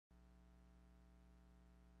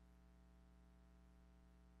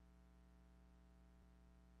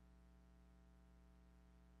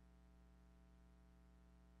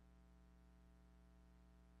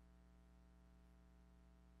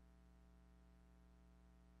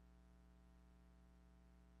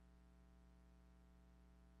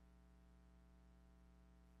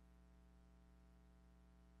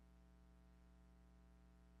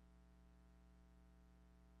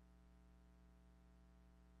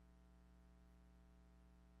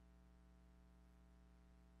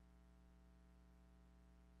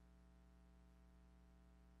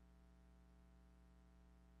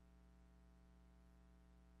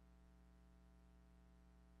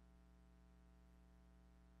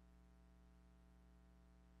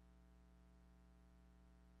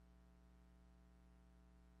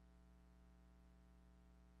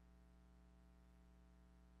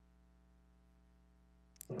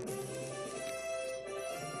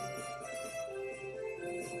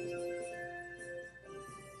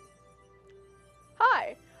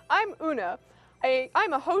Hi, I'm Una.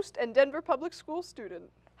 I'm a host and Denver Public School student.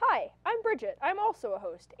 Hi, I'm Bridget. I'm also a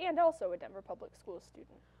host and also a Denver Public School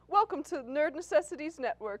student. Welcome to Neccessities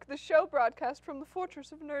Network, the show broadcast from the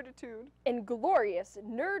Fortress of Nerditude. In glorious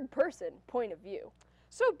nerd person point of view.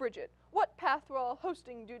 So, Bridget, what pathway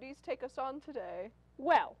hosting duties take us on today?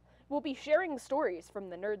 Well, we'll be sharing stories from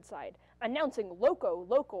the nerd side, announcing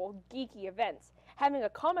local geeky events, having a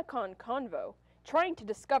Comic-Con convo, trying to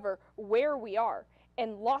discover where we are,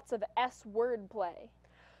 and lots of S-word play.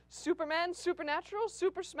 Superman, Supernatural,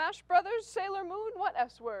 Super Smash Brothers, Sailor Moon, what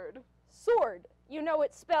S-word? Sword. You know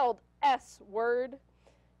it's spelled S-word.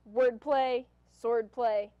 Wordplay,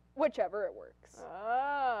 swordplay, whichever it works.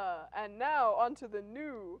 Ah, and now onto the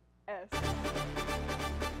new S.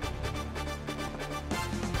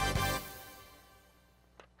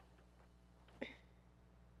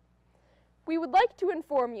 We would like to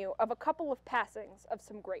inform you of a couple of passings of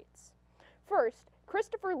some greats. First,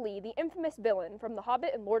 Christopher Lee, the infamous villain from the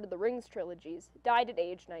Hobbit and Lord of the Rings trilogies, died at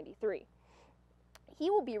age 93. He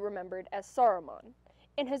will be remembered as Saruman.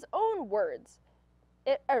 In his own words,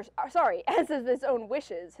 as his own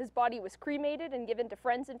wishes, his body was cremated and given to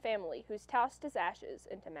friends and family, who tossed his ashes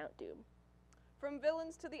into Mount Doom. From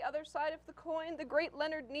villains to the other side of the coin, the great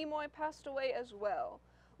Leonard Nimoy passed away as well.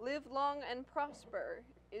 Live long and prosper.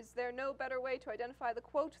 Is there no better way to identify the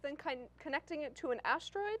quote than connecting it to an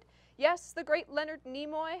asteroid? Yes, the great Leonard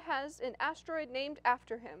Nimoy has an asteroid named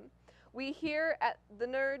after him. We here at the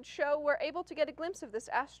Nerd Show were able to get a glimpse of this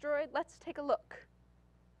asteroid. Let's take a look.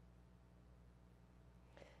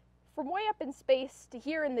 From way up in space to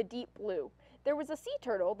here in the deep blue, there was a sea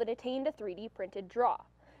turtle that attained a 3D printed draw.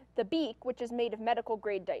 The beak, which is made of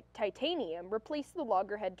medical-grade titanium, replaced the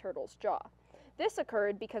loggerhead turtle's jaw. This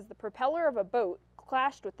occurred because the propeller of a boat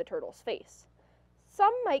clashed with the turtle's face.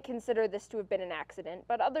 Some might consider this to have been an accident,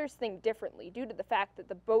 but others think differently due to the fact that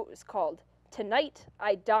the boat was called Tonight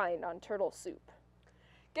I Dined on Turtle Soup.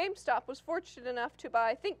 GameStop was fortunate enough to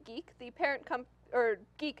buy ThinkGeek,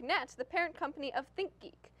 GeekNet, the parent company of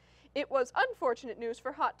ThinkGeek. It was unfortunate news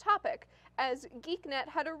for Hot Topic, as GeekNet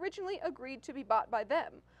had originally agreed to be bought by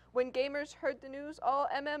them. When gamers heard the news, all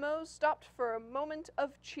MMOs stopped for a moment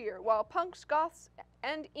of cheer, while punks, goths,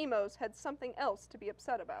 and emos had something else to be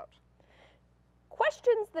upset about.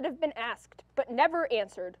 Questions that have been asked but never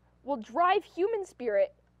answered will drive human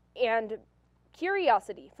spirit and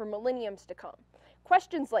curiosity for millenniums to come.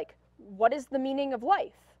 Questions like, what is the meaning of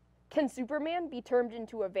life? Can Superman be turned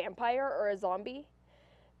into a vampire or a zombie?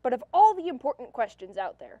 But of all the important questions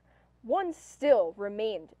out there, one still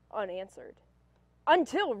remained unanswered.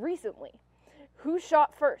 Until recently. Who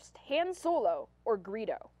shot first, Han Solo or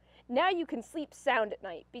Greedo? Now you can sleep sound at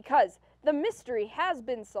night because the mystery has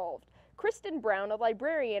been solved. Kristen Brown, a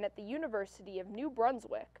librarian at the University of New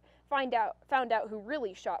Brunswick, found out who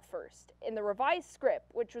really shot first in the revised script,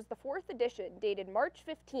 which was the 4th edition dated March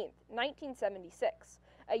 15th, 1976,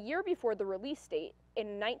 a year before the release date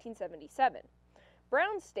in 1977.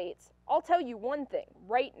 Brown states, I'll tell you one thing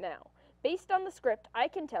right now. Based on the script, I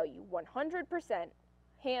can tell you 100%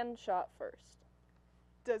 Han shot first.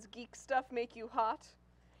 Does geek stuff make you hot?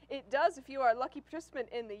 It does if you are a lucky participant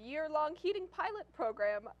in the year-long heating pilot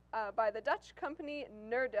program by the Dutch company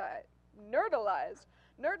Nerdalized.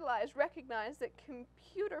 Nerdalized recognized that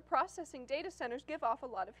computer processing data centers give off a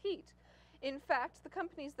lot of heat. In fact, the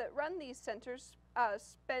companies that run these centers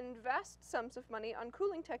spend vast sums of money on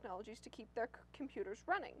cooling technologies to keep their computers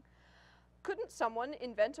running. Couldn't someone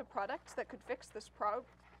invent a product that could fix this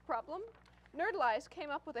problem? Nerdlize came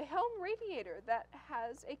up with a home radiator that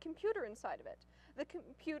has a computer inside of it. The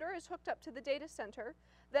computer is hooked up to the data center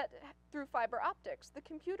through fiber optics. The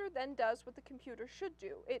computer then does what the computer should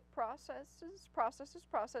do. It processes,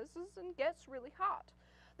 and gets really hot.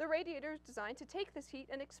 The radiator is designed to take this heat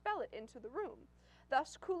and expel it into the room,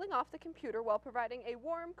 thus cooling off the computer while providing a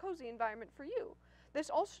warm, cozy environment for you. This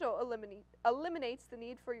also eliminates the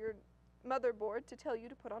need for your motherboard to tell you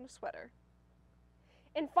to put on a sweater.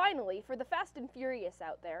 And finally, for the Fast and Furious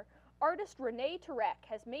out there, artist Rene Turek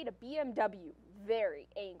has made a BMW very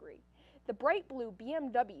angry. The bright blue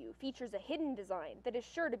BMW features a hidden design that is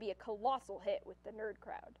sure to be a colossal hit with the nerd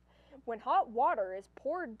crowd. When hot water is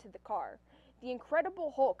poured to the car, the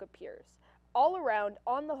Incredible Hulk appears, all around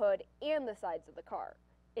on the hood and the sides of the car.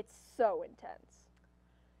 It's so intense.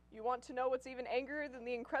 You want to know what's even angrier than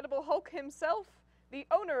the Incredible Hulk himself? The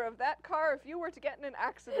owner of that car if you were to get in an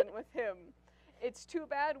accident with him. It's too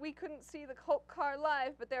bad we couldn't see the Hulk car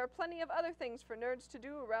live, but there are plenty of other things for nerds to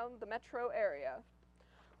do around the metro area.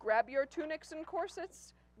 Grab your tunics and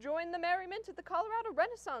corsets, Join the merriment at the Colorado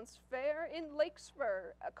Renaissance Fair in Lake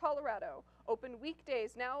Spur, Colorado. Open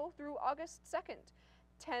weekdays now through August 2nd,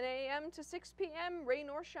 10 a.m. to 6 p.m., rain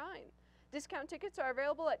or shine. Discount tickets are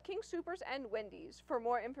available at King Soopers and Wendy's. For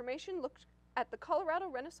more information, look at the Colorado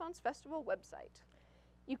Renaissance Festival website.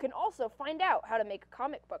 You can also find out how to make a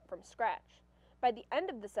comic book from scratch. By the end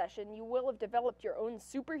of the session, you will have developed your own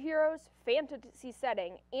superheroes, fantasy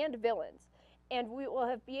setting, and villains, and we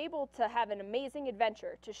will be able to have an amazing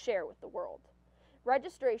adventure to share with the world.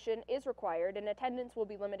 Registration is required and attendance will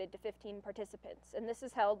be limited to 15 participants, and this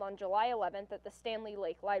is held on July 11th at the Stanley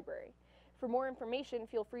Lake Library. For more information,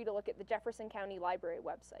 feel free to look at the Jefferson County Library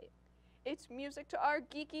website. It's music to our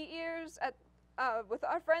geeky ears with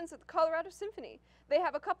our friends at the Colorado Symphony. They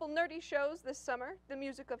have a couple nerdy shows this summer, the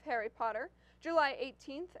music of Harry Potter, July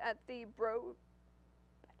 18th at the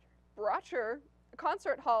Brocher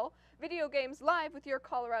Concert Hall, video games live with your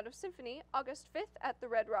Colorado Symphony, August 5th at the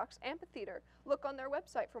Red Rocks Amphitheater. Look on their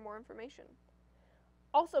website for more information.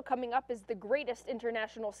 Also coming up is the greatest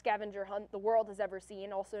international scavenger hunt the world has ever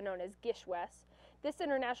seen, also known as Gishwes. This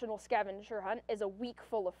international scavenger hunt is a week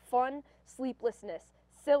full of fun, sleeplessness,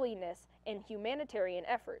 silliness, and humanitarian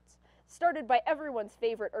efforts. Started by everyone's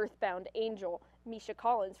favorite earthbound angel, Misha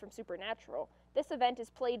Collins from Supernatural, this event is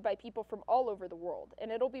played by people from all over the world,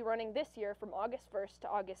 and it'll be running this year from August 1st to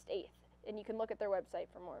August 8th, and you can look at their website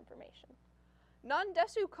for more information.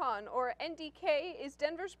 Non-Desu-Con, or NDK, is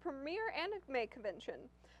Denver's premier anime convention.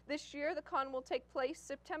 This year, the con will take place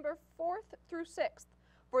September 4th through 6th.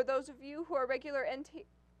 For those of you who are regular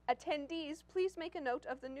attendees, please make a note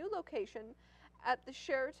of the new location at the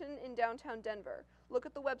Sheraton in downtown Denver. Look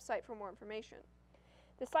at the website for more information.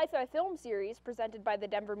 The sci-fi film series, presented by the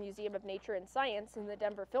Denver Museum of Nature and Science and the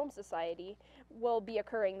Denver Film Society, will be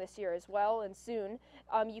occurring this year as well, and soon.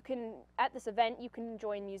 At this event, you can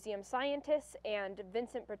join museum scientists and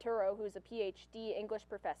Vincent Perturo, who's a PhD English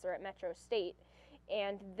professor at Metro State,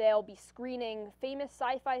 and they'll be screening famous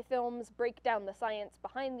sci-fi films, break down the science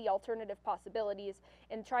behind the alternative possibilities,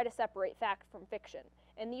 and try to separate fact from fiction.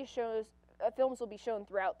 And these films will be shown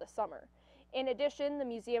throughout the summer. In addition, the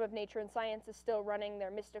Museum of Nature and Science is still running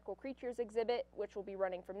their Mystical Creatures exhibit, which will be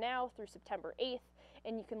running from now through September 8th,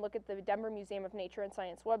 and you can look at the Denver Museum of Nature and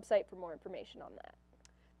Science website for more information on that.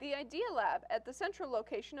 The Idea Lab at the central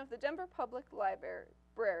location of the Denver Public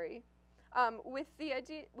Library. With the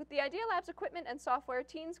Idea Lab's equipment and software,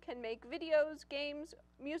 teens can make videos, games,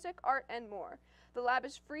 music, art, and more. The lab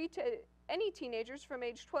is free to any teenagers from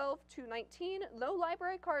age 12 to 19. No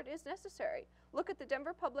library card is necessary. Look at the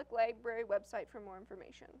Denver Public Library website for more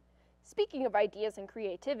information. Speaking of ideas and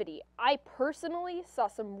creativity, I personally saw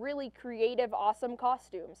some really creative, awesome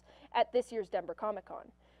costumes at this year's Denver Comic Con.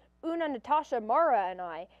 Una, Natasha, Mara, and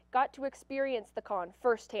I got to experience the con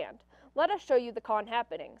firsthand. Let us show you the con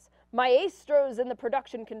happenings. Maestro's in the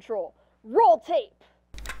production control. Roll tape!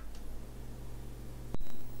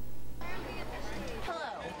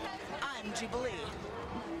 Hello, I'm Jubilee.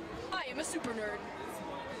 I am a super nerd.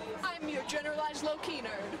 I'm your generalized low-key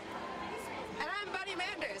nerd. And I'm Buddy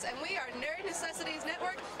Manders, and we are Neccessities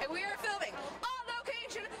Network, and we are filming on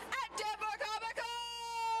location at Denver Comic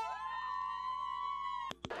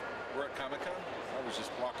Con! We're at Comic Con. I was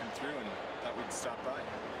just walking through and thought we'd stop by.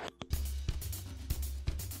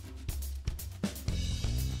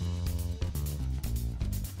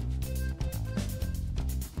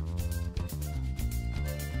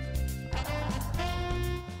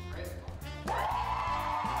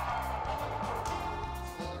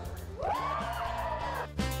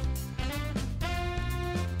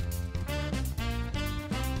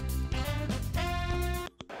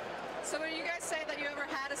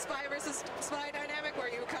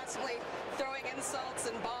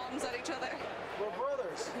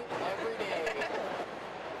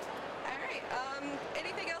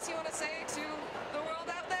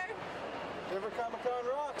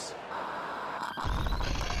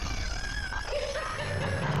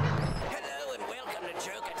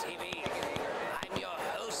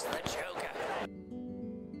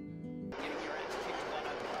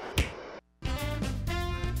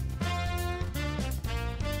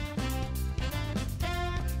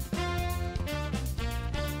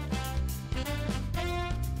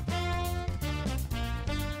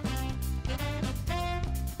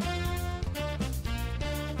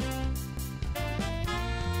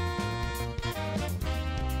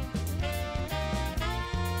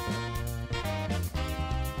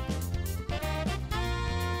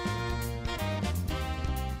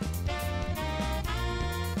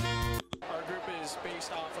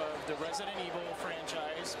 Resident Evil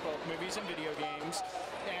franchise, both movies and video games,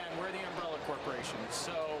 and we're the Umbrella Corporation.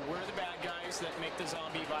 So we're the bad guys that make the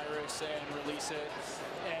zombie virus and release it,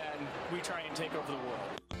 and we try and take over the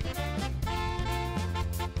world.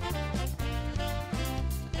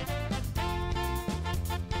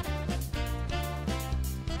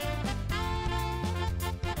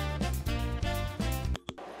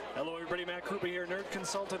 Hello everybody, Matt Krupa here, nerd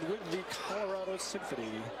consultant with the Colorado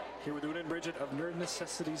Symphony. Here with Una and Bridget of Nerd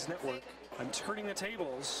Necessities Network. I'm turning the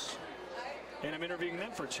tables, and I'm interviewing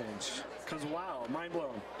them for a change. Because wow, mind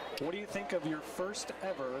blown. What do you think of your first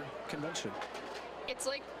ever convention? It's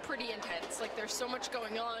like pretty intense. Like there's so much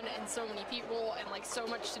going on and so many people and like so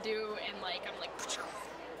much to do and like I'm like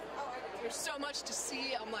There's so much to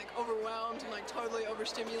see. I'm like overwhelmed and like totally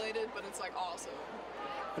overstimulated, but it's like awesome.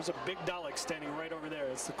 There's a big Dalek standing right over there.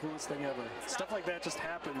 It's the coolest thing ever. Stuff like that just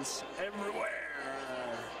happens everywhere.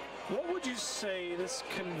 What would you say this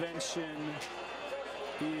convention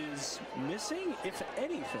is missing, if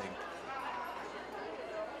anything?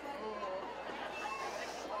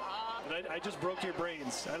 I just broke your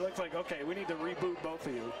brains. I looked like, okay, we need to reboot both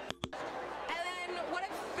of you. And then what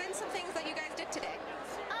have been some things that you guys did today?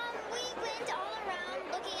 We went all around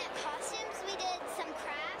looking at costumes. We did some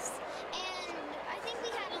crafts, and I think we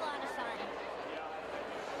had a lot of fun.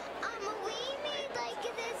 We made like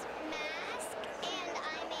this mask, and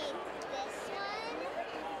I made this one.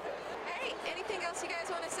 Hey, anything else you guys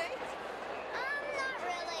want to say? Not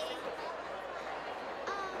really.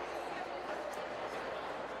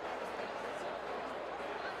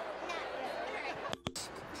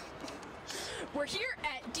 we're here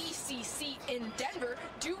at DCC in Denver.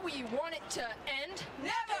 Do we want it to end?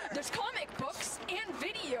 Never! There's comic books and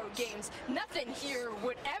video games. Nothing here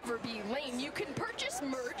would ever be lame. You can purchase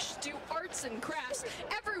merch, do arts and crafts.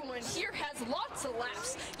 Everyone here has lots of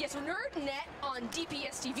laughs. Yes, NerdNet on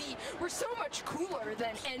DPS TV. We're so much cooler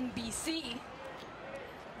than NBC.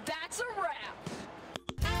 That's a wrap.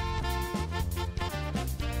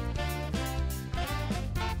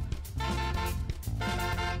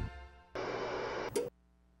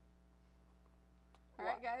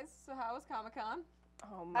 Alright guys, so how was Comic-Con?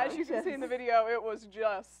 Oh my As you can see in the video, it was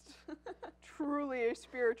just truly a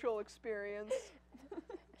spiritual experience.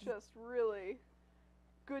 Just really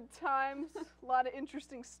good times, a lot of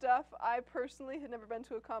interesting stuff. I personally had never been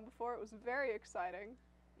to a con before. It was very exciting.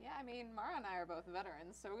 Yeah, I mean, Mara and I are both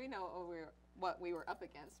veterans, so we know what we were up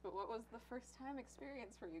against, but what was the first time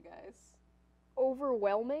experience for you guys?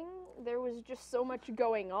 Overwhelming. There was just so much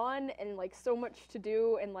going on and like so much to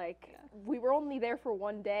do, and like we were only there for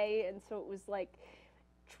one day, and so it was like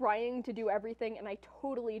trying to do everything, and I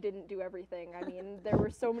totally didn't do everything. I mean, there were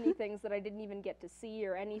so many things that I didn't even get to see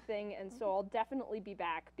or anything, and so I'll definitely be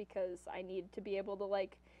back because I need to be able to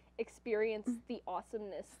like experience the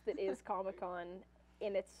awesomeness that is Comic-Con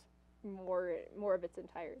in its more of its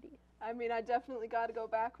entirety. I mean, I definitely got to go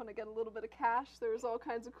back when I get a little bit of cash. There was all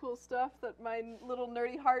kinds of cool stuff that my little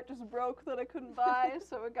nerdy heart just broke that I couldn't buy,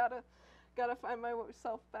 so I gotta find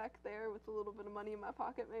myself back there with a little bit of money in my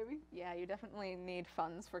pocket, maybe. Yeah, you definitely need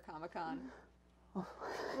funds for Comic-Con.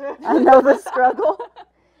 I know the struggle.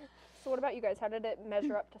 So what about you guys? How did it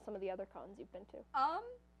measure up to some of the other cons you've been to?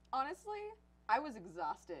 Honestly, I was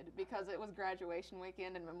exhausted because it was graduation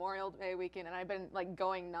weekend and Memorial Day weekend, and I've been like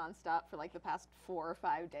going nonstop for like the past 4 or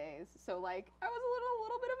 5 days. So like I was a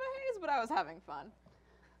little bit of a haze, but I was having fun.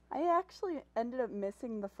 I actually ended up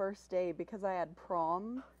missing the first day because I had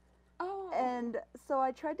prom. Oh. And so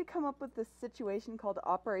I tried to come up with this situation called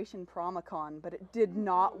Operation Promicon, but it did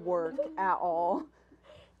not work at all.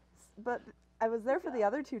 But I was there for the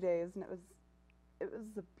other 2 days, and it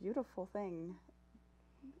was a beautiful thing.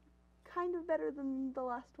 Kind of better than the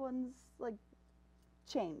last one's, like,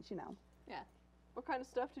 change, you know. Yeah. What kind of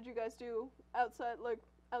stuff did you guys do outside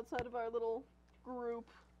of our little group?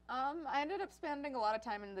 I ended up spending a lot of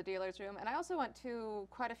time in the dealer's room, and I also went to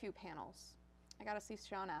quite a few panels. I got to see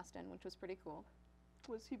Sean Astin, which was pretty cool.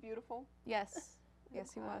 Was he beautiful? Yes.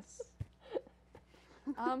 Yes, he was.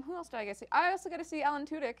 Who else did I get to see? I also got to see Alan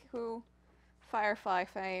Tudyk, who Firefly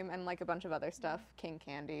fame and like a bunch of other stuff. King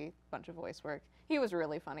Candy, bunch of voice work. He was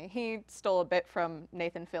really funny. He stole a bit from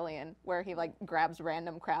Nathan Fillion, where he like grabs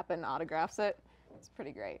random crap and autographs it. It's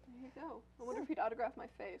pretty great. There you go. I wonder if he'd autograph my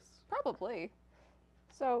face. Probably.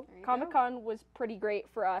 So Comic-Con was pretty great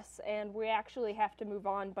for us, and we actually have to move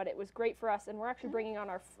on, but it was great for us, and we're actually bringing on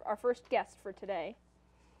our first guest for today.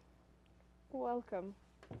 Welcome.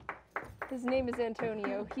 His name is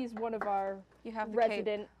Antonio. He's one of our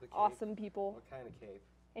resident awesome people. What kind of cape?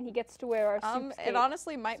 And he gets to wear our soup It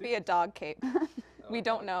honestly might be a dog cape. We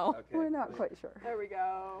don't know, Okay. We're not quite sure. There we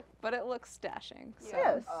go. but it looks dashing. So.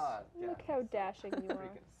 Yes. Look how dashing you are.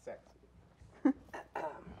 Freaking sexy.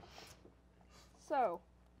 So,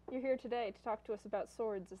 you're here today to talk to us about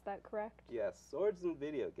swords, is that correct? Yes, swords and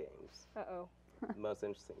video games. Uh-oh. The most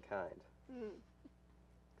interesting kind. Mm.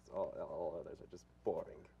 'Cause all others are just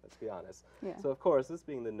boring, let's be honest. Yeah. So, of course, this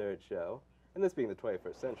being the nerd show, and this being the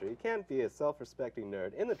 21st century, you can't be a self-respecting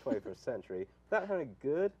nerd in the 21st century without having a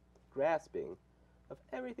good grasping of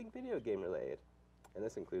everything video game related. And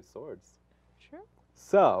this includes swords. Sure.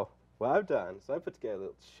 So, what I've done, I put together a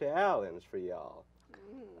little challenge for y'all.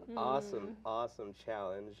 Mm. Awesome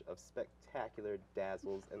challenge of spectacular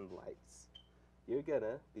dazzles and lights. You're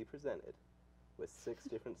gonna be presented with 6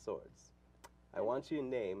 different swords. I want you to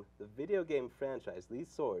name the video game franchise these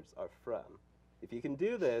swords are from. If you can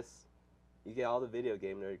do this, you get all the video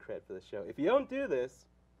game nerd cred for the show. If you don't do this,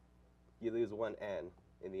 you lose 1 N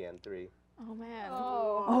in the N3. Oh man.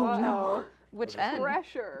 Oh no. Which What is end?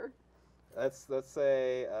 Pressure. Let's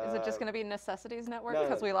say. Is it just going to be Necessities Network no,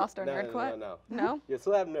 because we lost our nerd quit? No. No? You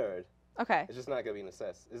still have nerd. Okay. It's just not gonna be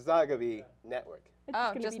It's not gonna be network. It's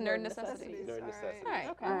Oh, gonna just be nerd necessities. Nerd All necessities. All right.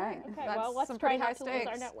 Okay. All right. Okay, That's well, let's some try pretty not high to lose our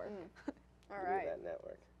stakes. network. All You need right. that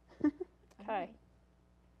network. Okay.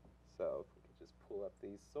 So if we could just pull up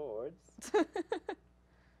these swords.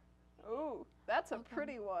 Ooh, that's a Okay.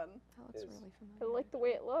 pretty one. That looks Is- really I familiar. like the way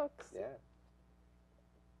it looks. Yeah.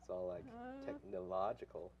 It's all like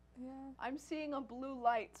technological. Yeah. I'm seeing a blue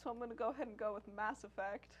light, so I'm gonna go ahead and go with Mass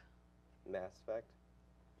Effect. Mass Effect.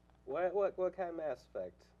 What kind of Mass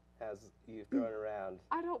Effect has you thrown around?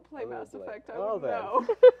 I don't play A little Mass bit. Effect. I Well would then. know.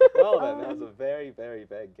 Well then, that was a very, very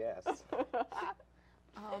big guess.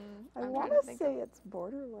 I I'm want trying to think say it's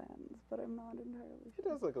Borderlands, but I'm not entirely It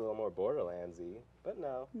sure. does look a little more Borderlands-y, but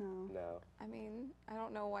no. No. I mean, I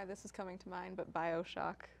don't know why this is coming to mind, but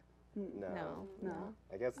BioShock. No. No.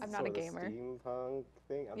 I guess I'm it's not sort a of the gamer. steampunk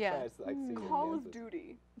thing. I'm Yeah. trying to like see Call the of names.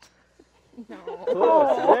 Duty. No.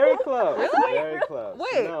 Close. Very close. Very close.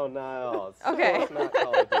 Wait. No, not at all. It's Okay. close, not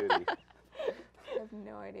Call of Duty. I have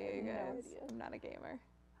no idea, you No guys. idea. I'm not a gamer.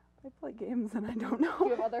 I play games and I don't Do you know.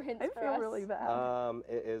 have other hints I for feel us? really bad.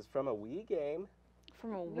 It is from a Wii game.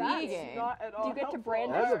 From a Wii That's game. not at all Do you get to helpful.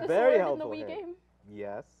 brandish That's a the very sword in the helpful Wii hint. game?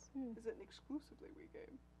 Yes. Is it an exclusively Wii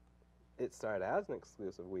game? It started as an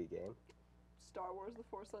exclusive Wii game. Star Wars: The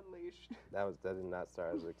Force Unleashed. That did not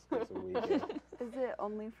start as an exclusive Wii game. Is it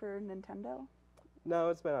only for Nintendo? No,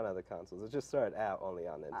 it's been on other consoles. It just started out only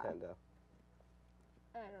on Nintendo.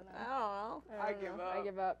 I don't know. I don't know. I don't give know. up. I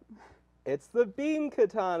give up. It's the Beam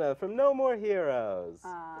Katana from No More Heroes.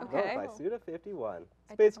 Okay. Built by Suda51. It's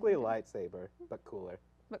I basically a definitely lightsaber, but cooler.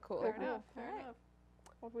 But cool. Fair enough. Fair Alright. enough.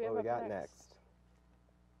 What do we What have we up got next? next?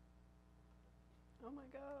 Oh my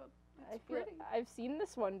God. I That's feel pretty. I've seen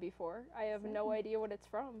this one before. I have no idea what it's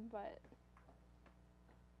from, but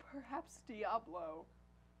Perhaps Diablo.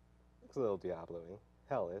 It's a little Diablo-y.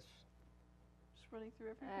 Hellish. Just running through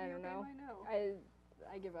every I video don't game know. I know.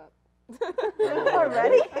 I give up.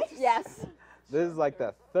 Already? Yes. This is like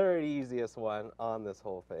the third easiest one on this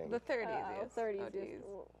whole thing. The third easiest. Third Oh, easiest. geez.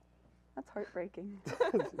 That's heartbreaking.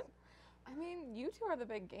 I mean, you two are the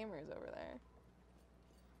big gamers over there.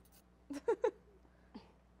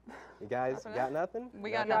 You guys got nothing? We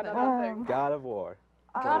got Got nothing. nothing. God of War.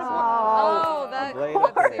 God of War. Oh, that, Blade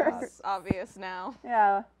of that Chaos. seems obvious now.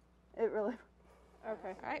 Yeah, it really. Okay.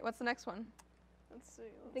 All right, what's the next one? Let's see.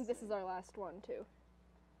 I think this is our last one too.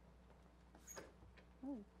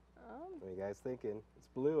 What are you guys thinking? It's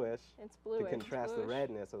bluish. It's To bluish. contrast the bluish.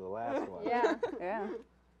 redness of the last one. Yeah. Yeah.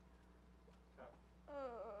 I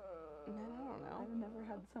don't know. I've never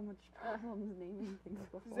had so much problems naming things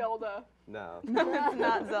before. Zelda. No. It's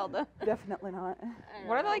not Zelda. Definitely not.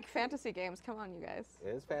 What are the like fantasy games? Come on, you guys. It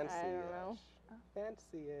is fantasy. I don't know.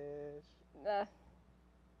 Fantasy-ish. Uh,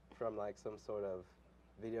 From like some sort of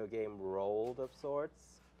video game rolled of sorts.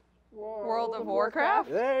 World of Warcraft?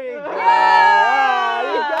 There you go. Yeah!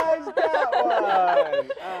 Ah, you guys got one.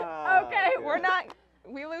 Ah, Okay, good. we're not.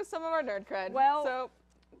 We lose some of our nerd cred. Well, so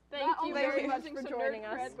thank Not you only are very we much losing for some joining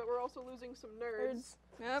nerd us. cred, but we're also losing some nerds.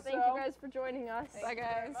 yep. Thank So- you guys for joining us. Bye, Thank you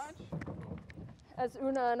very guys. much. As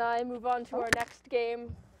Una and I move on to our next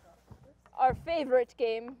game, our favorite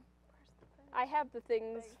game. I have the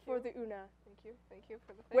things Thank for you. the Una. Thank you. Thank you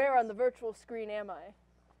for the things. Where on the virtual screen am I?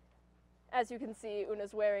 As you can see,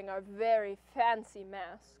 Una's wearing our very fancy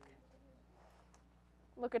mask.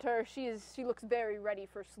 Look at her. She looks very ready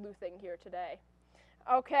for sleuthing here today.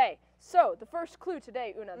 Okay, so the first clue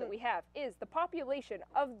today, Una, that we have is the population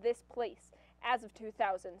of this place as of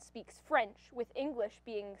 2000 speaks French, with English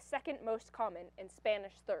being second most common and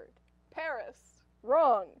Spanish third. Paris.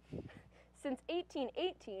 Wrong. Since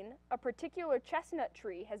 1818, a particular chestnut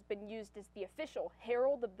tree has been used as the official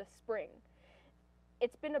herald of the spring.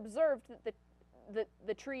 It's been observed that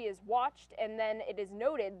the tree is watched, and then it is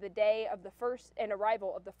noted the day of the first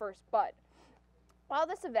arrival of the first bud. While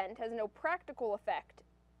this event has no practical effect,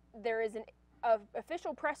 there is an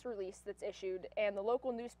official press release that's issued, and the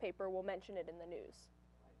local newspaper will mention it in the news.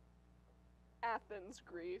 Athens,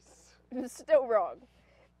 Greece. Still wrong.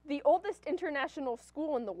 The oldest international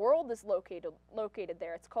school in the world is located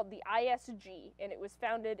there. It's called the ISG, and it was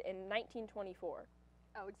founded in 1924.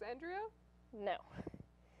 Alexandria? No.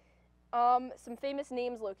 Some famous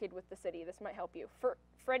names located with the city. This might help you.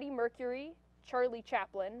 Freddie Mercury, Charlie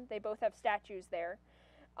Chaplin. They both have statues there.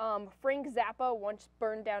 Frank Zappa once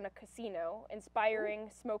burned down a casino, inspiring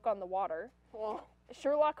Smoke on the Water. Oh.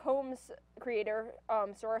 Sherlock Holmes creator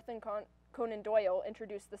Sir Arthur Conan Doyle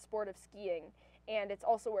introduced the sport of skiing, and it's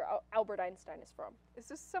also where Albert Einstein is from. Is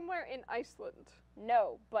this somewhere in Iceland?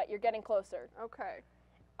 No, but you're getting closer. Okay.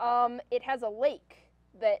 It has a lake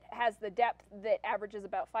that has the depth that averages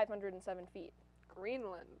about 507 feet.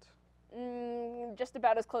 Greenland. Just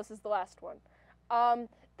about as close as the last one.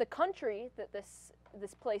 The country that this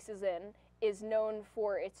place is in is known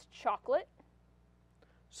for its chocolate.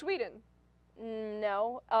 Sweden.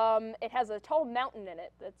 No. It has a tall mountain in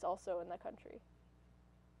it that's also in the country.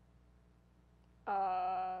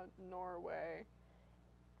 Norway.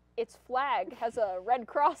 Its flag has a red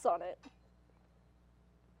cross on it.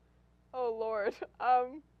 Oh, Lord.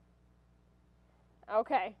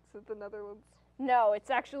 Okay. Is it the Netherlands? No, it's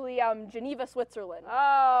actually Geneva, Switzerland.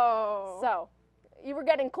 Oh. So, you were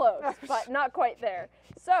getting close, but not quite there.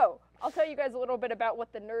 So, I'll tell you guys a little bit about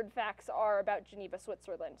what the nerd facts are about Geneva,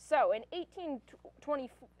 Switzerland. So, in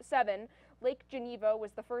 1827, Lake Geneva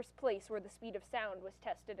was the first place where the speed of sound was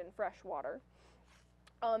tested in fresh water.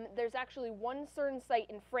 There's actually one CERN site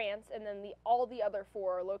in France, and then all the other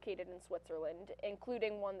 4 are located in Switzerland,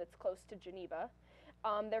 including one that's close to Geneva.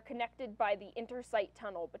 They're connected by the intersite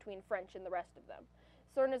tunnel between French and the rest of them.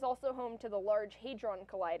 CERN is also home to the Large Hadron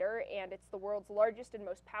Collider, and it's the world's largest and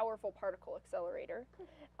most powerful particle accelerator.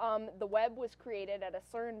 The Webb was created at a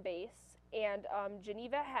CERN base, and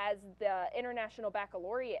Geneva has the International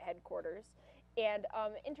Baccalaureate headquarters. And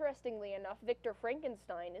interestingly enough, Victor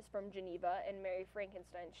Frankenstein is from Geneva, and Mary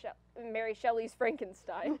Shelley's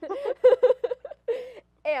Frankenstein.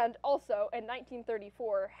 And also, in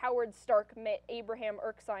 1934, Howard Stark met Abraham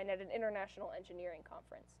Erskine at an international engineering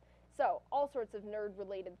conference. So, all sorts of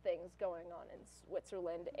nerd-related things going on in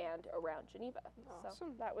Switzerland and around Geneva. Awesome.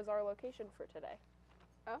 So, that was our location for today.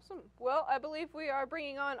 Awesome. Well, I believe we are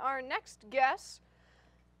bringing on our next guest.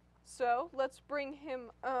 So, let's bring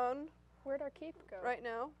him on. Where'd our cape go? Right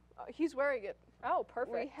now. He's wearing it. Oh,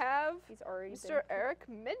 perfect. We have He's already Mr. Eric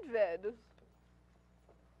Medved. How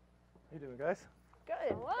you doing, guys? Good.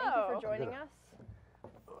 Hello. Thank you for joining us.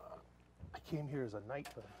 I came here as a knight,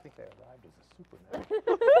 but I think I arrived as a super knight.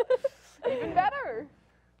 Even better.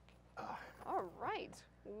 All right.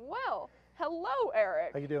 Well, hello,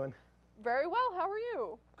 Eric. How you doing? Very well. How are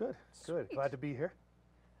you? Good. Good. Sweet. Glad to be here.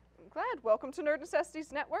 I'm glad. Welcome to Nerd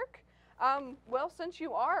Necessities Network. Well, since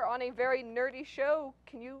you are on a very nerdy show,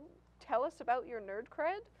 can you tell us about your nerd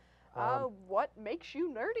cred? What makes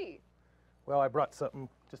you nerdy? Well, I brought something.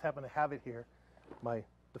 Just happen to have it here. My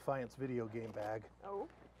Defiance video game bag. Oh.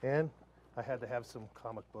 And I had to have some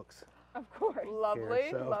comic books. Of course. Lovely,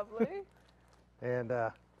 Here, so- lovely. And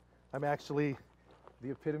I'm actually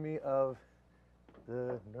the epitome of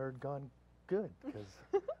the nerd gone good, because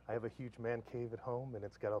I have a huge man cave at home, and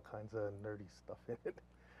it's got all kinds of nerdy stuff in it.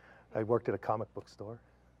 I worked at a comic book store.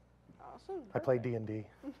 Awesome. I play D&D.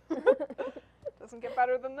 Doesn't get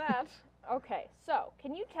better than that. Okay, so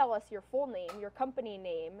can you tell us your full name, your company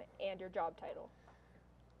name, and your job title?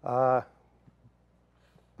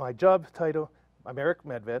 My job title, I'm Eric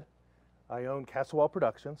Medved. I own Castlewall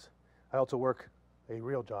Productions. I also work a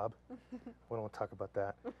real job. We don't want to talk about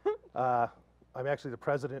that. I'm actually the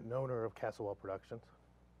president and owner of Castlewall Productions.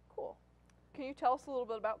 Cool. Can you tell us a little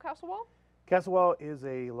bit about Castlewall? Castlewall is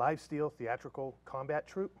a live steel theatrical combat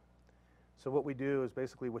troupe. So what we do is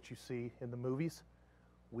basically what you see in the movies,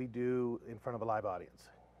 we do in front of a live audience.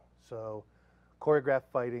 So choreographed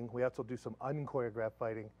fighting, we also do some unchoreographed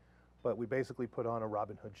fighting, but we basically put on a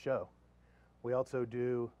Robin Hood show. We also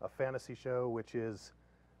do a fantasy show, which is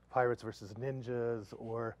pirates versus ninjas,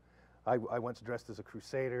 or I once dressed as a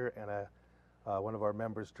crusader, and one of our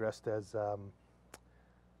members dressed as,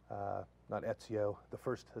 not Ezio, the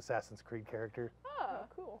first Assassin's Creed character. Oh,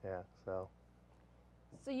 cool. Yeah, so.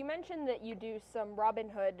 So you mentioned that you do some Robin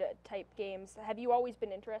Hood type games. Have you always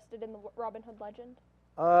been interested in the Robin Hood legend?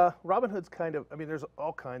 Robin Hood's kind of, I mean, there's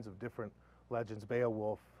all kinds of different legends,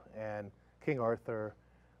 Beowulf and King Arthur,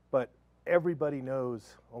 but everybody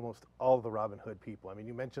knows almost all the Robin Hood people. I mean,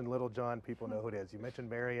 you mentioned Little John, people know who it is. You mentioned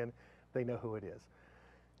Marion, they know who it is.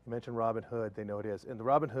 You mentioned Robin Hood, they know who it is. And the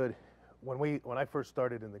Robin Hood, when I first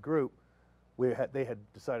started in the group, they had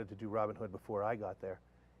decided to do Robin Hood before I got there.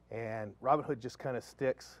 And Robin Hood just kind of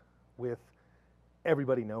sticks with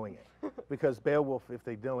everybody knowing it. Because Beowulf, if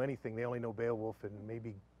they know anything, they only know Beowulf and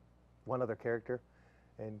maybe one other character.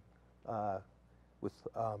 And with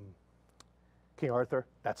King Arthur,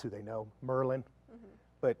 that's who they know, Merlin.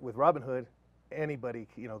 But with Robin Hood, anybody,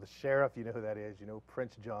 you know, the sheriff, you know who that is, you know,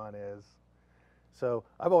 Prince John is. So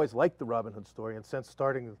I've always liked the Robin Hood story, and since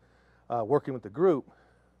starting working with the group,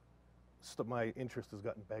 my interest has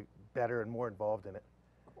gotten better and more involved in it.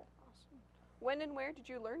 Cool. Awesome. When and where did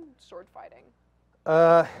you learn sword fighting?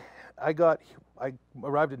 I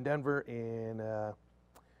arrived in Denver in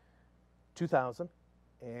 2000,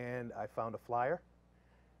 and I found a flyer,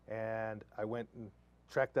 and I went and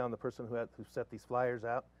tracked down the person who set these flyers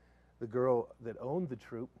out. The girl that owned the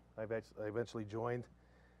troop, I eventually joined.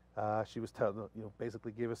 She was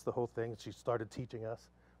basically gave us the whole thing. She started teaching us.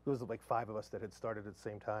 There was like 5 of us that had started at the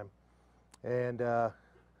same time. And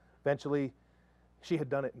eventually, she had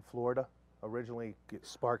done it in Florida. Originally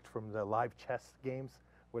sparked from the live chess games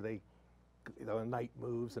where they, a knight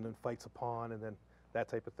moves and then fights a pawn and then that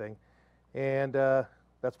type of thing. And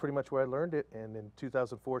that's pretty much where I learned it. And in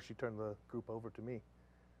 2004, she turned the group over to me.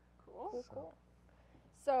 Cool. Cool.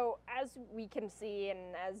 So as we can see,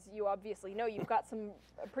 and as you obviously know, you've got some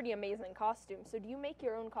pretty amazing costumes. So do you make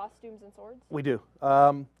your own costumes and swords? We do.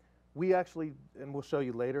 We actually, and we'll show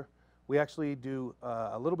you later, we actually do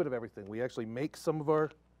a little bit of everything. We actually make some of our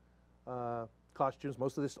costumes.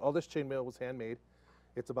 Most of this, all this chainmail was handmade.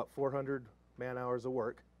 It's about 400 man-hours of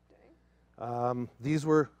work. These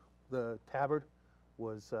were, the tabard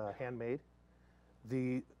was handmade.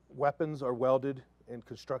 The weapons are welded and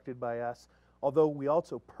constructed by us. Although we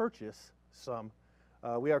also purchase some.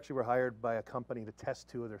 We actually were hired by a company to test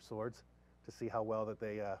 2 of their swords to see how well that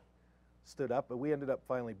they stood up. But we ended up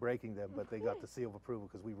finally breaking them, but they got the seal of approval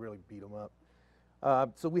because we really beat them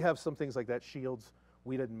up. So we have some things like that. Shields,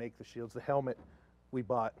 we didn't make the shields. The helmet we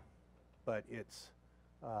bought, but it's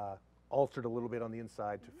altered a little bit on the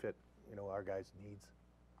inside to fit, you know, our guys' needs.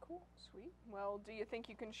 Cool, sweet. Well, do you think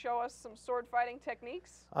you can show us some sword fighting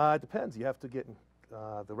techniques? It depends. You have to get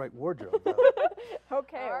the right wardrobe.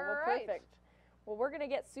 Okay, All well, right. perfect. Well, we're going to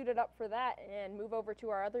get suited up for that and move over to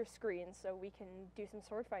our other screen so we can do some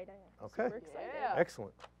sword fighting. Okay. Super excited. Yeah.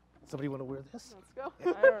 Excellent. Somebody want to wear this? Let's go.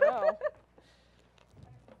 I don't know.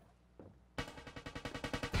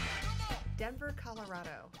 Denver,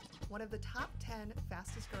 Colorado, one of the top 10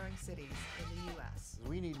 fastest growing cities in the U.S.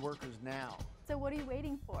 We need workers now. So what are you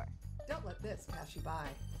waiting for? Don't let this pass you by.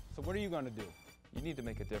 So what are you going to do? You need to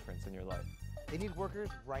make a difference in your life. They need workers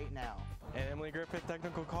right now. And Emily Griffith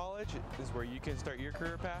Technical College is where you can start your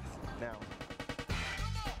career path now.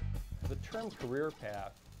 The term career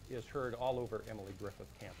path is heard all over Emily Griffith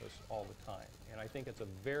campus all the time, and I think it's a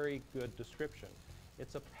very good description.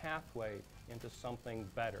 It's a pathway into something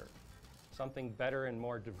better and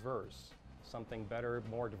more diverse, something better,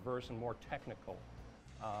 more diverse and more technical.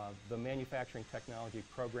 The manufacturing technology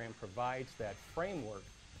program provides that framework,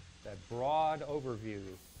 that broad overview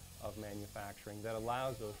of manufacturing that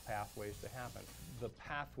allows those pathways to happen. The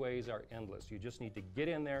pathways are endless. You just need to get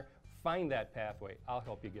in there, find that pathway. I'll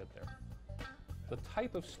help you get there. The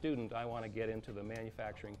type of student I want to get into the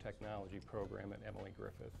manufacturing technology program at Emily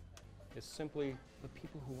Griffith is simply the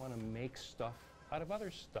people who want to make stuff out of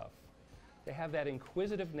other stuff. They have that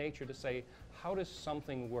inquisitive nature to say, how does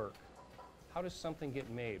something work? How does something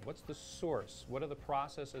get made? What's the source? What are the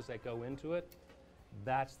processes that go into it?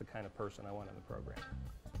 That's the kind of person I want in the program.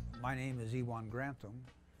 My name is Ewan Grantham,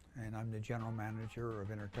 and I'm the General Manager of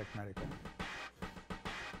Intertech Medical.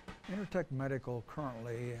 Intertech Medical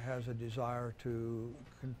currently has a desire to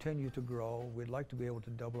continue to grow. We'd like to be able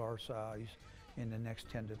to double our size in the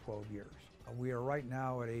next 10 to 12 years. We are right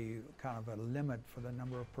now at a kind of a limit for the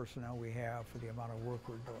number of personnel we have for the amount of work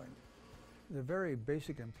we're doing. The very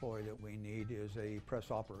basic employee that we need is a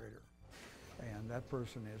press operator, and that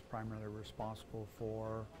person is primarily responsible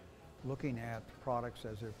for looking at products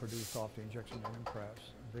as they're produced off the injection molding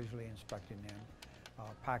press, visually inspecting them,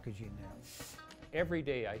 packaging them. Every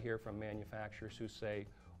day I hear from manufacturers who say,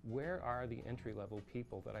 where are the entry-level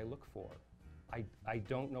people that I look for? I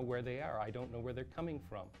don't know where they are. I don't know where they're coming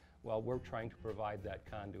from. Well, we're trying to provide that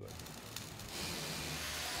conduit.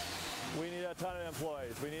 We need a ton of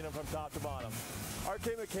employees. We need them from top to bottom.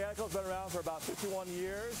 RK Mechanical has been around for about 51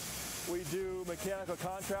 years. We do mechanical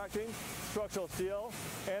contracting, structural steel,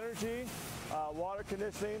 energy, water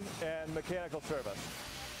conditioning, and mechanical service.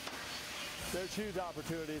 There's huge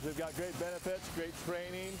opportunities. We've got great benefits, great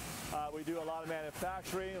training. We do a lot of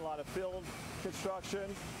manufacturing, a lot of field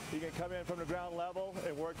construction. You can come in from the ground level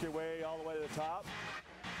and work your way all the way to the top.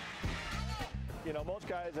 You know, most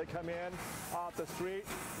guys that come in off the street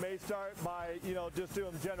may start by, you know, just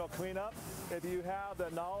doing general cleanup. If you have the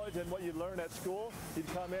knowledge and what you learn at school,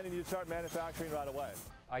 you'd come in and you'd start manufacturing right away.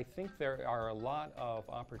 I think there are a lot of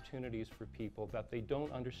opportunities for people that they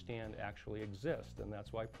don't understand actually exist, and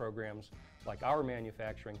that's why programs like our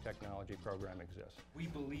manufacturing technology program exists. We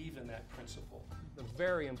believe in that principle. The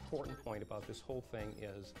very important point about this whole thing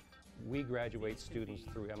is we graduate students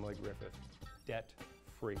through Emily Griffith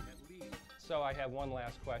debt-free. So I have one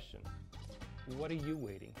last question. What are you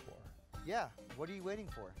waiting for? Yeah, what are you waiting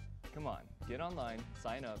for? Come on, get online,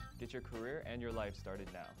 sign up, get your career and your life started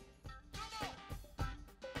now.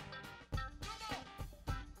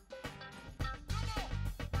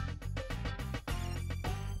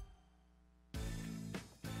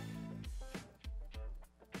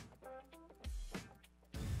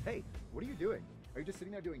 Hey, what are you doing? Are you just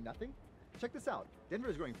sitting there doing nothing? Check this out. Denver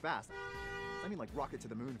is growing fast. I mean like rocket to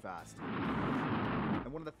the moon fast.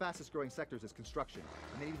 And one of the fastest growing sectors is construction,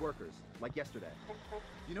 and they need workers, like yesterday.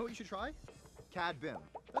 You know what you should try? CAD BIM.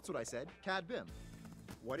 That's what I said, CAD BIM.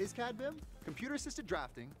 What is CAD BIM? Computer assisted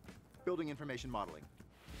drafting, building information modeling.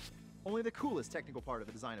 Only the coolest technical part of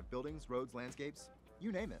the design of buildings, roads, landscapes,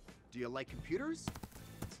 you name it. Do you like computers?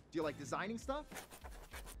 Do you like designing stuff?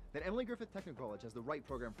 Then Emily Griffith Technical College has the right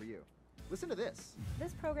program for you. Listen to this.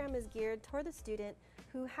 This program is geared toward the student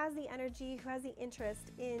who has the energy, who has the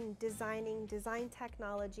interest in designing, design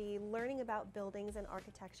technology, learning about buildings and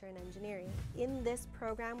architecture and engineering. In this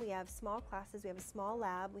program, we have small classes, we have a small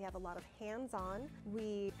lab, we have a lot of hands-on.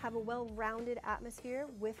 We have a well-rounded atmosphere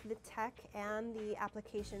with the tech and the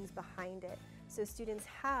applications behind it. So students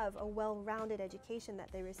have a well-rounded education that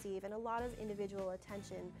they receive and a lot of individual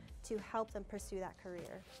attention to help them pursue that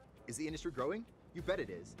career. Is the industry growing? You bet it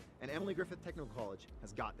is, and Emily Griffith Technical College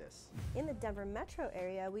has got this. In the Denver metro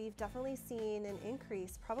area, we've definitely seen an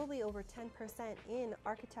increase, probably over 10% in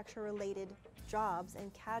architecture-related jobs,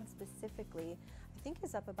 and CAD specifically, I think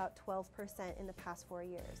is up about 12% in the past 4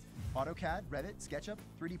 years. AutoCAD, Revit, SketchUp,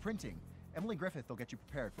 3D printing. Emily Griffith will get you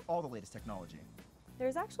prepared for all the latest technology.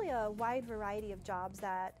 There's actually a wide variety of jobs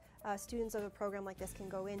that students of a program like this can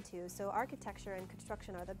go into. So architecture and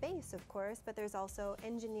construction are the base, of course, but there's also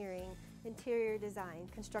engineering, interior design,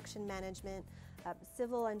 construction management,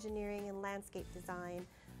 civil engineering and landscape design,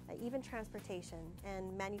 even transportation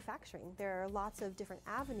and manufacturing. There are lots of different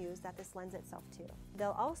avenues that this lends itself to.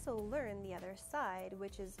 They'll also learn the other side,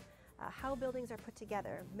 which is how buildings are put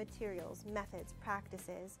together, materials, methods,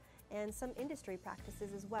 practices, and some industry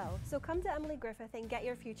practices as well. So come to Emily Griffith and get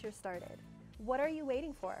your future started. What are you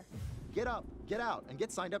waiting for? Get up, get out, and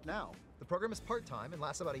get signed up now. The program is part-time and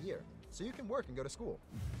lasts about a year, so you can work and go to school.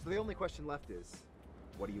 So the only question left is,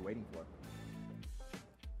 what are you waiting for?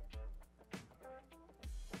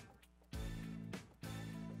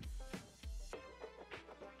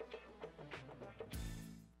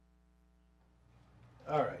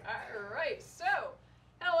 All right. All right, so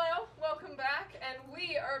hello, welcome back, and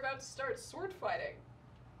we are about to start sword fighting.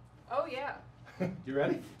 Oh yeah. You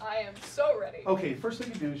ready? I am so ready. Okay, first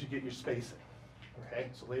thing you do is you get your spacing. Okay,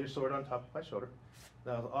 so lay your sword on top of my shoulder.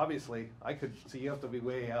 Now, obviously, I could see you have to be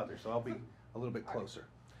way out there, so I'll be a little bit closer.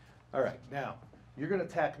 All right, now, you're going to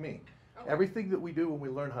attack me. Okay. Everything that we do when we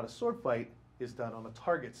learn how to sword fight is done on a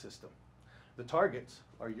target system. The targets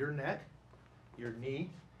are your neck, your knee,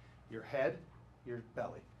 your head, your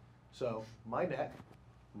belly. So, my neck,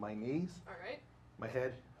 my knees, All right. my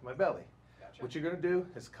head, my belly. Gotcha. What you're going to do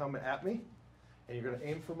is come at me, and you're going to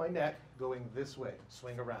aim for my neck going this way.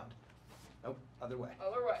 Swing around. Nope, other way.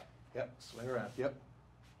 Other way. Yep, swing around. Yep.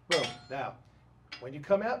 Boom. Now, when you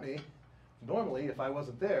come at me, normally, if I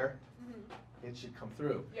wasn't there, it should come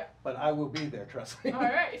through. Yeah. But I will be there, trust me. All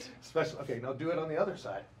right. Especially, okay, now do it on the other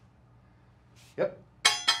side. Yep.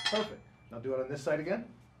 Perfect. Now do it on this side again.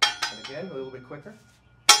 And again, a little bit quicker.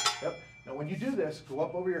 Yep. Now when you do this, go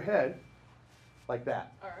up over your head like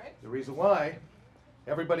that. All right. The reason why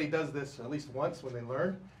everybody does this at least once when they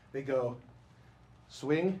learn, they go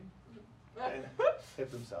swing and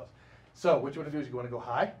hit themselves. So what you want to do is you want to go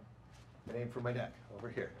high and aim for my neck over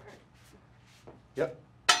here. Yep.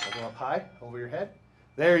 I'll go up high over your head.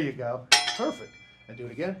 There you go. Perfect. And do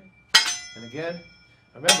it again and again.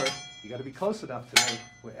 Remember, you got to be close enough to me.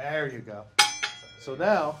 There you go. So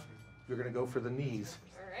now you're going to go for the knees.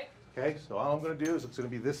 All right. Okay, so all I'm going to do is it's going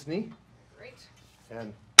to be this knee. Great.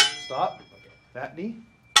 And stop, that knee,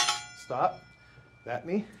 stop, that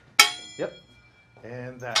knee, Yep.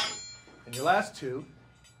 And that. And your last two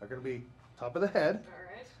are going to be top of the head.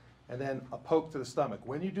 All right. And then a poke to the stomach.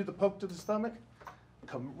 When you do the poke to the stomach,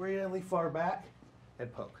 come really far back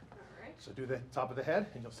and poke. All right. So do the top of the head,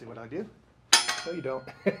 and you'll see what I do. No, you don't.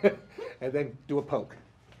 And then do a poke.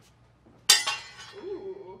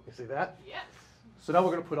 Ooh. You see that? Yes. So now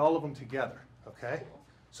we're going to put all of them together, okay?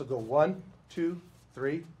 So go 1, 2,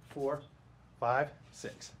 3, 4, 5,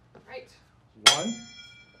 6. Right. 1,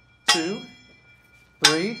 2,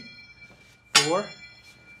 3, 4,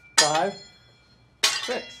 5,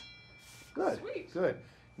 6. Good. Sweet. Good.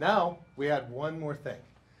 Now we add one more thing.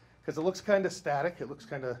 Because it looks kind of static. It looks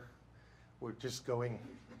kind of, we're just going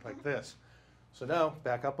like this. So now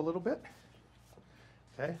back up a little bit.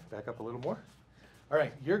 Okay, back up a little more. All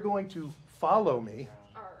right, you're going to follow me.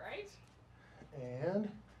 All right. And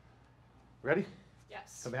ready?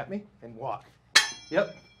 Yes. Come at me and walk.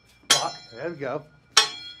 Yep. Walk. There we go.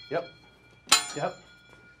 Yep. Yep.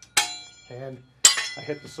 And I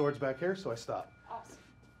hit the swords back here, so I stop. Awesome.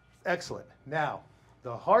 Excellent. Now,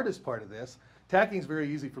 the hardest part of this, attacking is very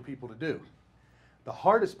easy for people to do. The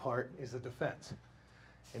hardest part is the defense.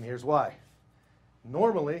 And here's why.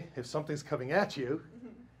 Normally, if something's coming at you,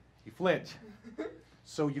 you flinch.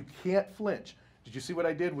 So you can't flinch. Did you see what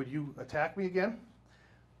I did when you attacked me again?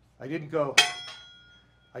 I didn't go,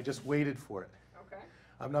 I just waited for it. Okay.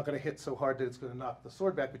 I'm not going to hit so hard that it's going to knock the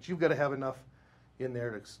sword back, but you've got to have enough in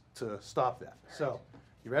there to stop that. So,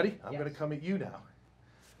 you ready? I'm going to come at you now.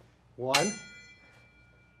 1,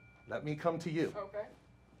 let me come to you. Okay.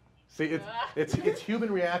 See, it's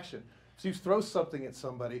human reaction. So you throw something at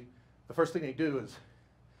somebody, the first thing they do is,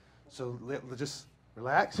 so just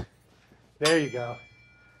relax. There you go.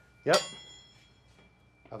 Yep.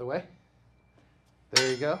 Other way. There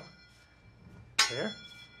you go. There.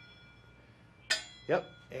 Yep.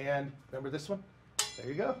 And remember this one? There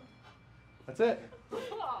you go. That's it.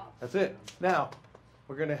 That's it. Now,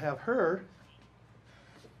 we're going to have her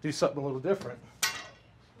do something a little different.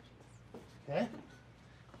 Okay?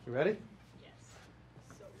 You ready? Yes.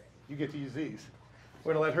 So ready. You get to use these.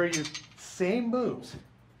 We're going to let her use same moves.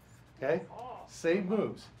 Okay? Same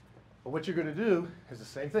moves. But what you're going to do is the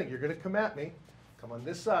same thing. You're going to come at me. Come on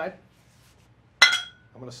this side.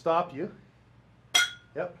 I'm going to stop you.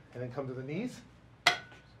 Yep. And then come to the knees.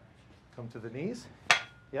 Come to the knees.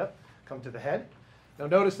 Yep. Come to the head. Now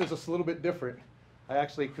notice this is a little bit different. I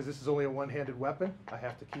actually, because this is only a one-handed weapon, I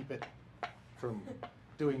have to keep it from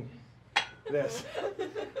doing this.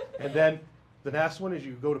 And then the last one is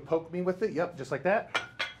you go to poke me with it. Yep, just like that.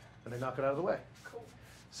 And then knock it out of the way. Cool.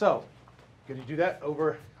 So, can you do that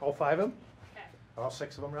over all 5 of them? Okay. All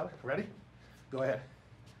 6 of them, rather. Ready? Go ahead.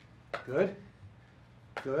 Good.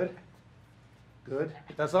 Good. Good.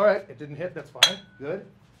 That's all right. It didn't hit. That's fine. Good.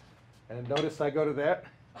 And notice I go to that.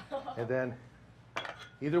 And then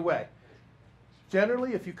either way.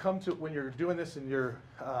 Generally, if you come to, when you're doing this and your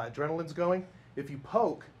adrenaline's going, if you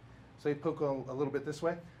poke, say poke a little bit this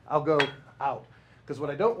way, I'll go out. Because what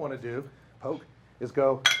I don't want to do, poke, is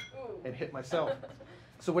go and hit myself.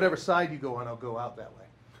 So whatever side you go on, I'll go out that way.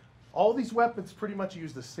 All these weapons pretty much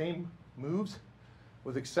use the same moves,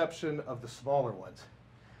 with exception of the smaller ones.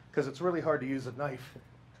 Because it's really hard to use a knife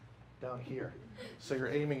down here. So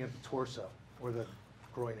you're aiming at the torso, or the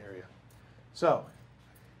groin area. So,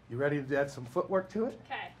 you ready to add some footwork to it?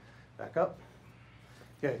 Okay. Back up.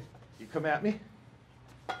 Okay, you come at me.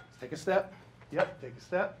 Take a step. Yep, take a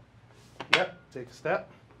step. Yep, take a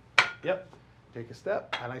step. Yep, take a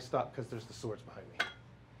step. And I stop because there's the swords behind me.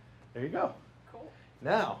 There you go. Cool.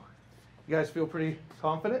 Now, you guys feel pretty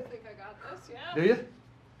confident? I think I got this, yeah. Do you?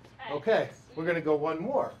 Okay, we're going to go one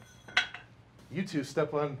more. You two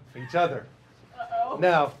step on each other. Uh-oh.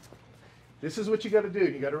 Now, this is what you got to do.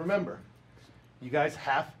 You got to remember. You guys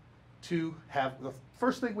have to have, the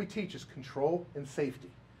first thing we teach is control and safety.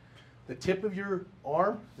 The tip of your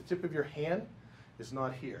arm, the tip of your hand is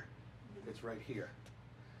not here. It's right here.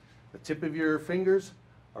 The tip of your fingers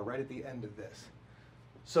are right at the end of this.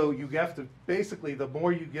 So you have to, basically, the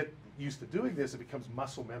more you get used to doing this, it becomes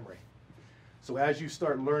muscle memory. So as you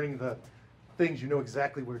start learning the things, you know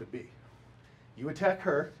exactly where to be. You attack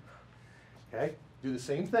her, okay? Do the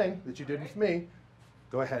same thing that you did with me.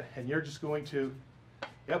 Go ahead, and you're just going to,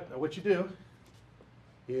 yep, now what you do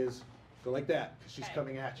is go like that, because she's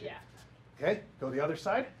coming at you. Yeah. Okay, go the other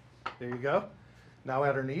side. There you go. Now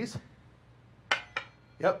at her knees.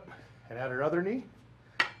 Yep, and at her other knee.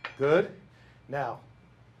 Good. Now,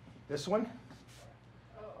 this one,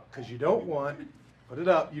 because you don't want, put it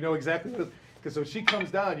up, you know exactly what, because when she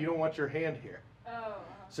comes down, you don't want your hand here. Oh.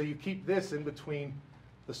 So you keep this in between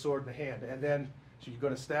the sword and the hand, and then so you're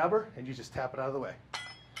going to stab her, and you just tap it out of the way.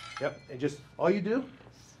 Yep, and just, all you do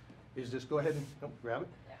is just go ahead and, grab it.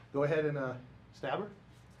 Go ahead and stab her.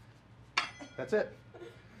 That's it.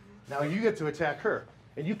 Now you get to attack her.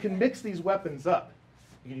 And you can mix these weapons up.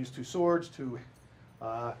 You can use 2 swords, 2,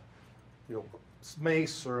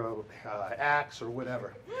 mace or axe or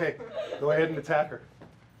whatever. Okay, go ahead and attack her.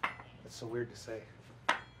 That's so weird to say.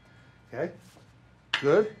 Okay,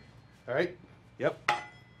 good. All right, yep.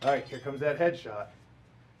 All right, here comes that headshot.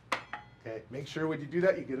 Okay, make sure when you do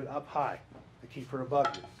that, you get it up high to keep her above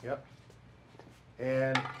you. Yep.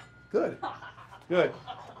 And good, good.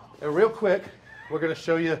 And real quick, we're going to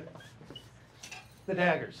show you the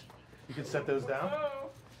daggers. You can set those down.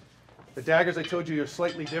 The daggers, I told you, are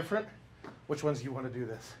slightly different. Which ones do you want to do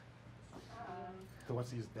this? Who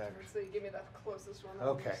wants to use daggers? So you give me the closest one.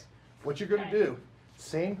 Okay. What you're going to do,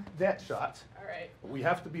 same net shots. All right. We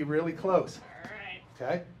have to be really close. All right.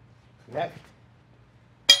 Okay? Neck.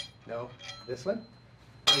 No. This one?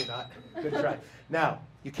 Maybe not. Good try. Now,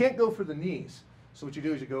 you can't go for the knees. So what you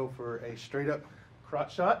do is you go for a straight up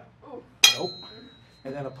crotch shot. Ooh. Nope.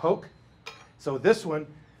 And then a poke. So this one,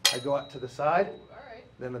 I go out to the side. All right.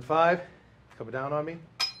 Then the 5, coming down on me.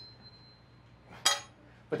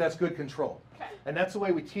 But that's good control. Okay. And that's the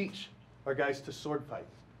way we teach our guys to sword fight.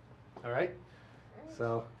 All right?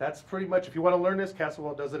 So that's pretty much, if you want to learn this,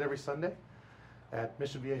 Castlewell does it every Sunday at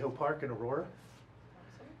Mission Viejo Park in Aurora.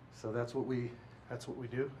 So that's what we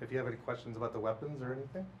do. If you have any questions about the weapons or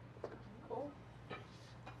anything. Cool.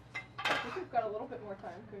 I think we've got a little bit more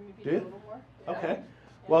time. Can we maybe Do do you? a little more? Yeah. Okay.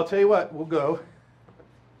 Well, I'll tell you what, we'll go.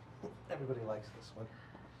 Everybody likes this one.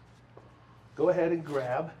 Go ahead and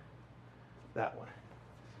grab that one.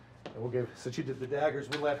 And we'll give, since you did the daggers,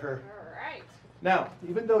 we'll let her. All right. Now,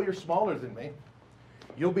 even though you're smaller than me,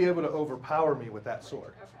 you'll be able to overpower me with that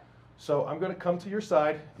sword. Okay. So I'm going to come to your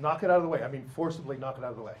side, knock it out of the way. I mean, forcibly knock it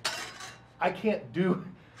out of the way. I can't do,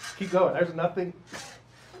 keep going, there's nothing,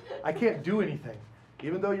 I can't do anything.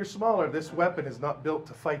 Even though you're smaller, this weapon is not built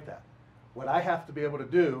to fight that. What I have to be able to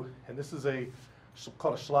do, and this is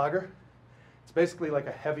called a Schlager. It's basically like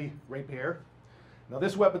a heavy rapier. Now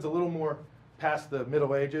this weapon's a little more past the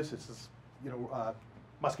Middle Ages. It's this,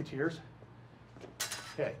 musketeers.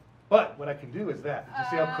 Okay, but what I can do is that. Did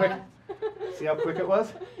you see how quick it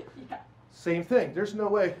was? Yeah. Same thing. There's no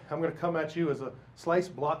way I'm going to come at you as a slice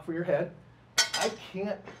block for your head. I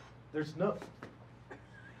can't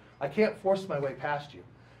force my way past you.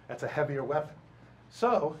 That's a heavier weapon.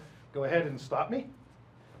 So, go ahead and stop me.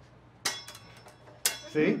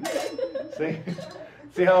 See? See?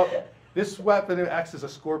 See how this weapon acts as a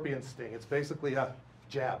scorpion sting. It's basically a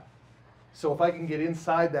jab. So if I can get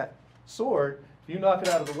inside that sword, if you knock it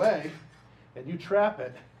out of the way and you trap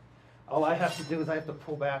it, all I have to do is I have to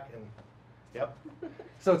pull back and, yep.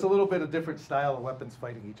 So it's a little bit of different style of weapons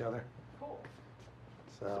fighting each other. Cool.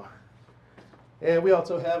 So, and we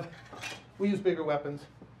also we use bigger weapons,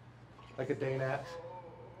 like a Dane axe,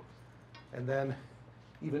 and then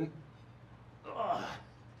even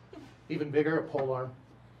bigger, a polearm.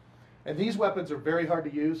 And these weapons are very hard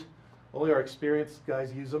to use. Only our experienced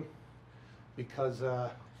guys use them because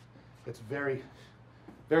it's very,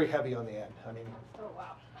 very heavy on the end. I mean, Oh,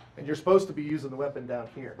 wow. and you're supposed to be using the weapon down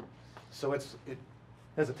here. So it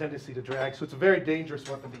has a tendency to drag. So it's a very dangerous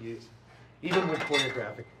weapon to use, even when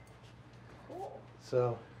choreographing. Cool.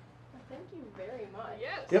 So, Well, thank you very much.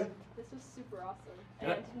 Yes. Yep. This was super awesome.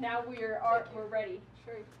 Yeah. And now we're ready.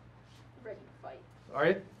 Sure. Ready to fight. all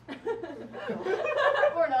right.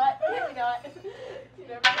 Or not. Maybe not. You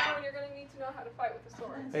never know when you're going to need to know how to fight with a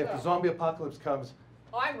sword. Hey, if the zombie apocalypse comes,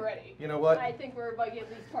 I'm ready. you know what? I think we're like at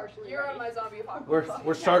least partially You're ready. on my zombie apocalypse.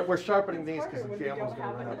 We're sharpening these because the ammo's going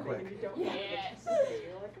to run out quick. Yes.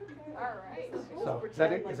 All right. So is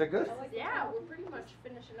that it? Is that good? Yeah, we're pretty much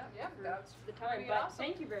finishing up for that's the time. pretty But awesome.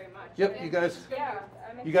 thank you very much. Yep, you guys. Yeah,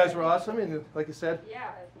 I'm You guys were excited. awesome, and like I said,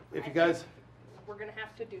 Yeah. if I you guys, think we're gonna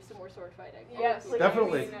have to do some more sword fighting. Yes.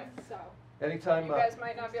 Definitely. So. anytime. You guys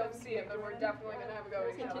might not be able to see it, but we're definitely going to have a go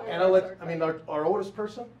at each other. And I'll let. I mean, our oldest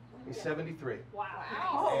person, he's 73,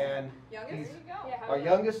 Wow. and Youngest? he's There you go. our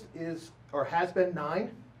youngest is or has been 9.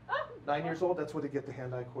 9 years old. That's where they get the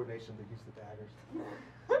hand-eye coordination to use the daggers.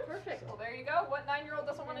 Perfect. Well, there you go. What 9-year-old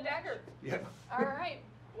doesn't want a dagger? Yep. All right.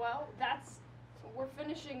 Well, we're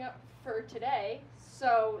finishing up for today.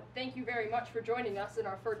 So thank you very much for joining us in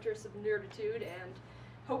our Fortress of Nerditude, and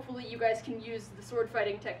hopefully you guys can use the sword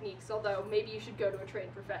fighting techniques, although maybe you should go to a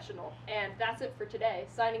trained professional. And that's it for today.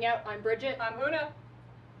 Signing out, I'm Bridget. I'm Una.